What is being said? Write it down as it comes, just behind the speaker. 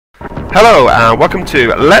Hello and welcome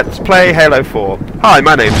to Let's Play Halo 4. Hi,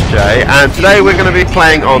 my name's Jay and today we're going to be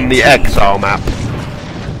playing on the Exile map.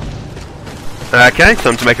 Okay,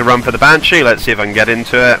 time to make a run for the Banshee. Let's see if I can get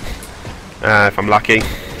into it. If I'm lucky.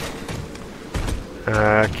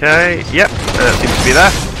 Okay, yep, seems to be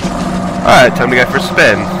there. Alright, time to go for a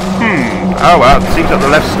spin. Oh well, it seems like the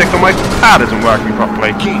left stick on my pad isn't working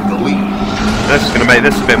properly. This is going to make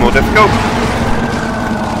this a bit more difficult.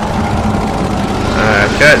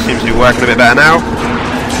 Okay, it seems to be working a bit better now.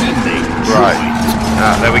 Right,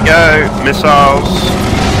 there we go. Missiles.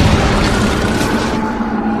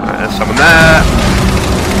 There's someone there.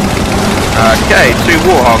 Okay, 2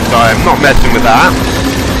 warhogs. I'm not messing with that.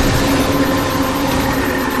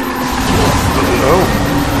 Oh.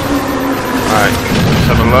 Right, let's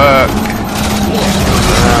have a look.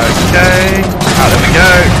 Okay. There we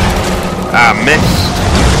go. Missed.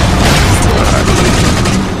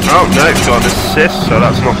 Oh no, got an assist, so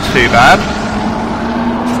that's not too bad.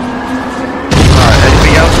 Alright,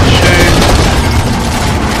 anything else to shoot?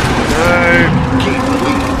 No.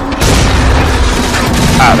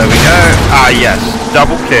 There we go. Yes,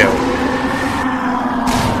 double kill.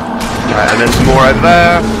 Right, and there's some more over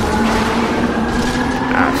there.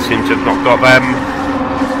 Seem to have not got them.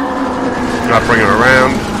 I'll bring them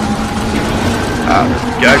around.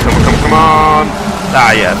 Go, come on.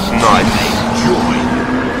 Yes, nice.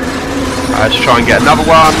 Let's try and get another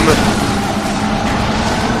one.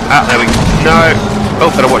 There we go. No. Oh,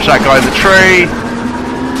 better watch that guy in the tree.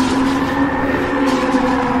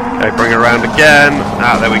 Okay, bring it around again.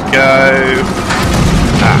 There we go.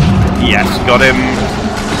 Yes, got him.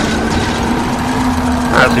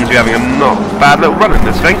 Seems to be having a not bad little run in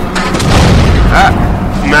this thing.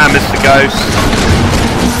 Man, missed the ghost.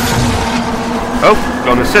 Oh,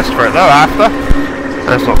 got an assist for it though after.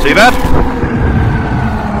 That's not too bad.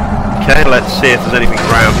 Okay, let's see if there's anything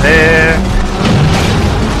around here.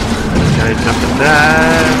 Okay, nothing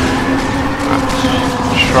there.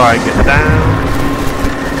 Let's try and get down.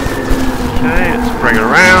 Okay, let's bring it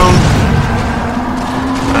around.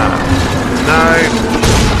 No.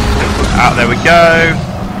 There we go.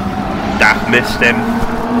 Missed him.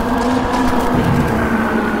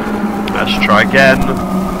 Let's try again.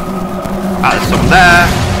 There's someone there.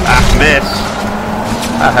 Missed.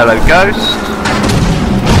 Hello, ghost.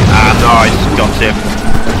 Nice, got him.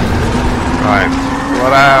 Right,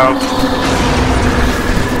 what else?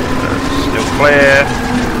 Still clear.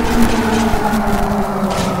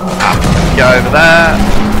 Go over there.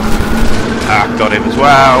 Got him as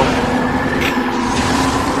well.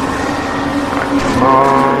 Right, come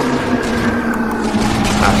on.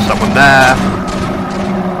 Someone there.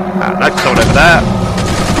 No, someone over there.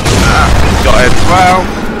 Got him as well.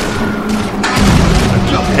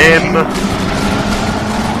 Him.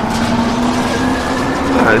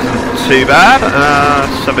 Isn't too bad.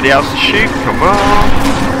 Somebody else to shoot. Come on.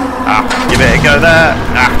 Give it a go there.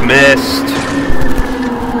 Missed.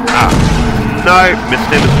 No, missed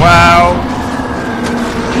him as well.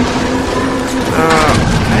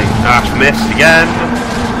 Okay. Missed again.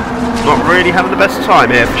 Not really having the best time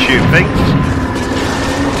here for shooting things.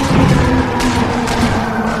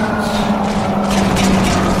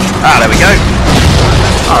 There we go.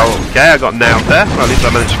 Okay, I got nailed there. Well, at least I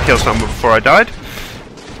managed to kill someone before I died.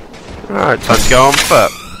 Alright, time to go on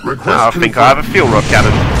foot. I think I have a fuel rod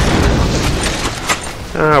cannon.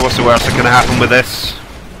 What's the worst that's going to happen with this?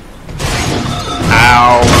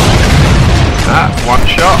 Ow. One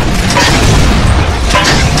shot.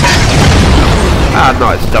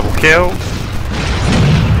 Nice, double kill.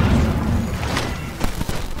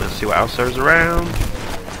 Let's see what else there is around.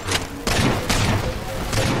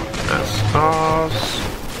 That's ours.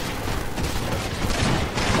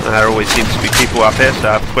 There always seems to be people up here, so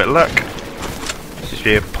have a quick look. This is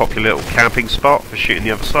a popular little camping spot for shooting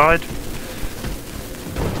the other side.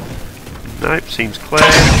 Nope, seems clear.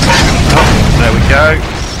 Oh, there we go.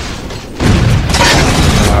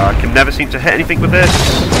 I can never seem to hit anything with this.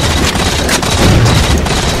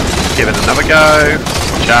 Give it another go.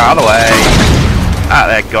 Watch out, other way.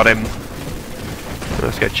 There, got him.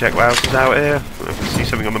 Let's go check what else is out here. I can see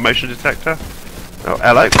something on the motion detector. Oh,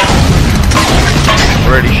 hello.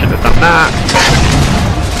 Really shouldn't have done that.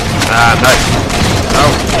 No.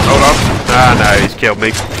 Oh, hold on. No, he's killed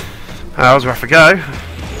me. That was rough a go.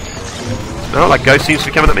 Oh, that ghost seems to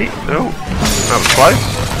be coming at me. Oh, that was close.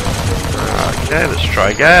 Okay, let's try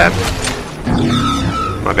again.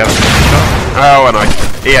 Might be able to get a shot. Oh, and I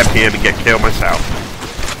EMP him and get killed myself.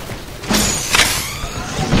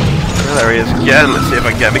 There he is again. Let's see if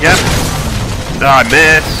I can get him again. I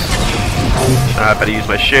missed. I better use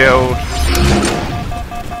my shield.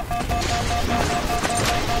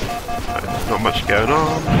 Not much going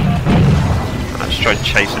on. Let's try and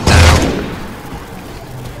chase him down.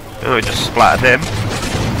 Oh, he just splattered him.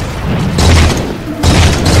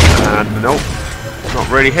 And nope, not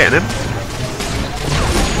really hitting him.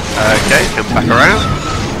 Okay, come back around.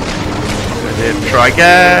 Let him try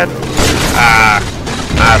again. Ah,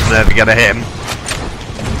 that's never gonna hit him.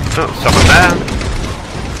 Oh, someone there.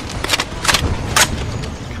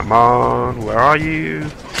 Come on, where are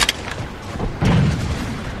you?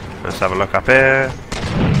 Let's have a look up here.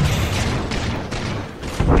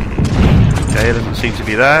 Okay, it doesn't seem to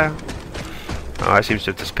be there. Oh, it seems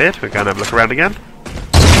to have disappeared. We're going to have a look around again.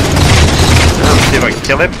 Let's see if I can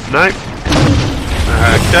kill him. No.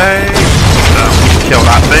 Okay. Kill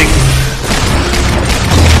that thing.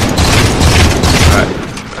 Right.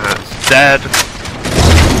 That's dead.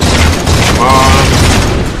 Come on.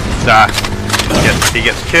 He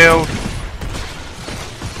gets killed.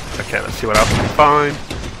 Okay, let's see what else we can find.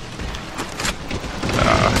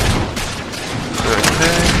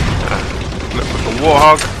 Okay. Looks like a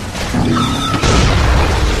warhog.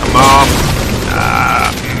 Come on.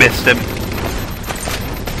 Missed him.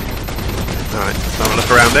 Alright, let's have a look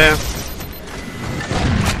around there.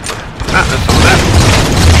 There's someone there.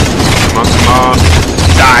 Come on.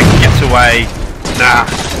 Dang, get away. Nah.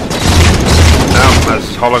 No, there's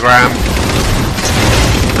hologram.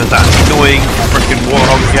 There's that annoying freaking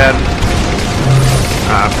warhog again.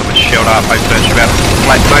 Put my shield up, hopefully I should be able to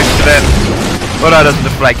deflect most of it. Well, that doesn't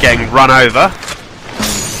deflect getting run over.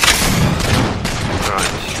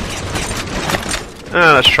 Right.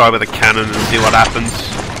 Let's try with a cannon and see what happens.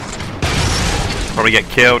 Probably get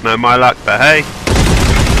killed, no my luck, but hey.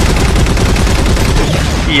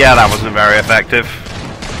 Yeah, that wasn't very effective.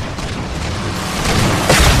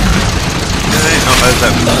 Okay, oh, there's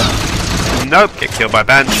that. Nope, get killed by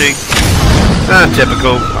banshee.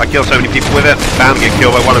 Typical. I kill so many people with it, bound to get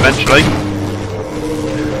killed by one eventually.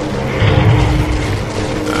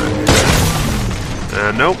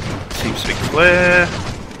 Nope, seems to be clear.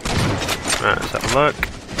 Right, let's have a look.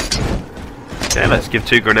 Okay, let's give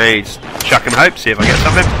 2 grenades. Chuck and hope, see if I get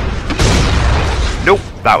something. Nope,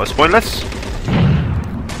 that was pointless.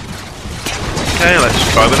 Okay, let's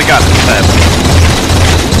try with a gun instead.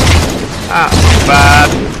 Not bad.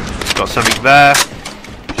 Got something there.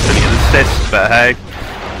 Only an assist, but hey.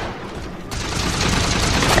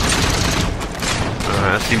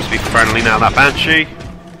 Seems to be friendly now, that banshee.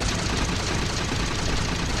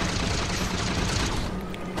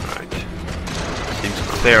 Right. Seems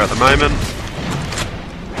clear at the moment.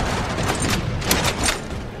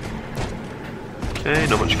 Okay,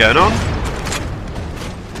 not much going on.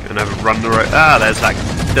 Gonna have a run the road.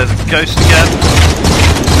 There's a ghost again.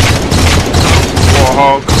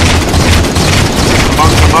 Warhog.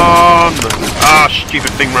 Come on.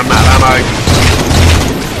 Stupid thing run out of ammo.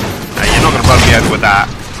 No, you're not gonna run me over with that.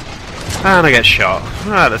 And I get shot.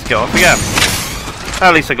 Let's get off again.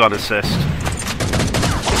 At least I got an assist.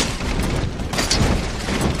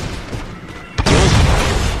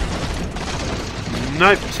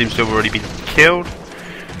 Nope, seems to have already been killed.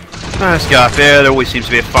 Let's go up here. There always seems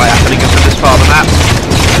to be a fight happening up in this part of the map.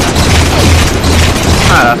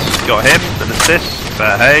 That's got him, an assist,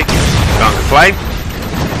 but hey, can't complain.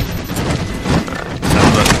 Let's have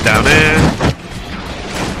a look down here.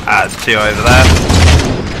 There's 2 over there.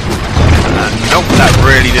 Nope, that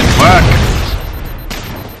really didn't work.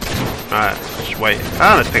 Alright, just wait.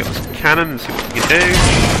 Let's pick up this cannon and see what we can do.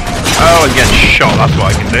 Oh, and get shot, that's what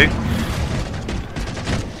I can do.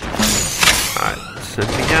 Alright,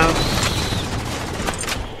 anything else?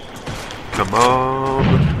 Come on.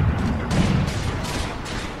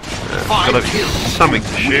 Got something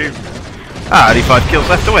to shoot. Only 5 kills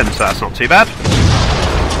left to win, so that's not too bad.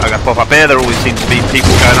 I'm going to pop up here, there always seems to be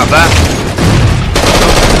people going up there.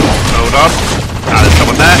 Hold on. There's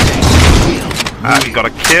someone there. We got a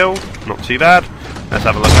kill, not too bad. Let's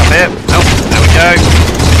have a look up here. Oh, there we go.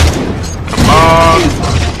 Come on.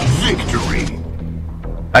 Victory.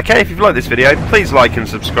 Okay, if you've liked this video, please like and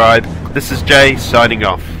subscribe. This is Jay, signing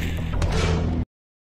off.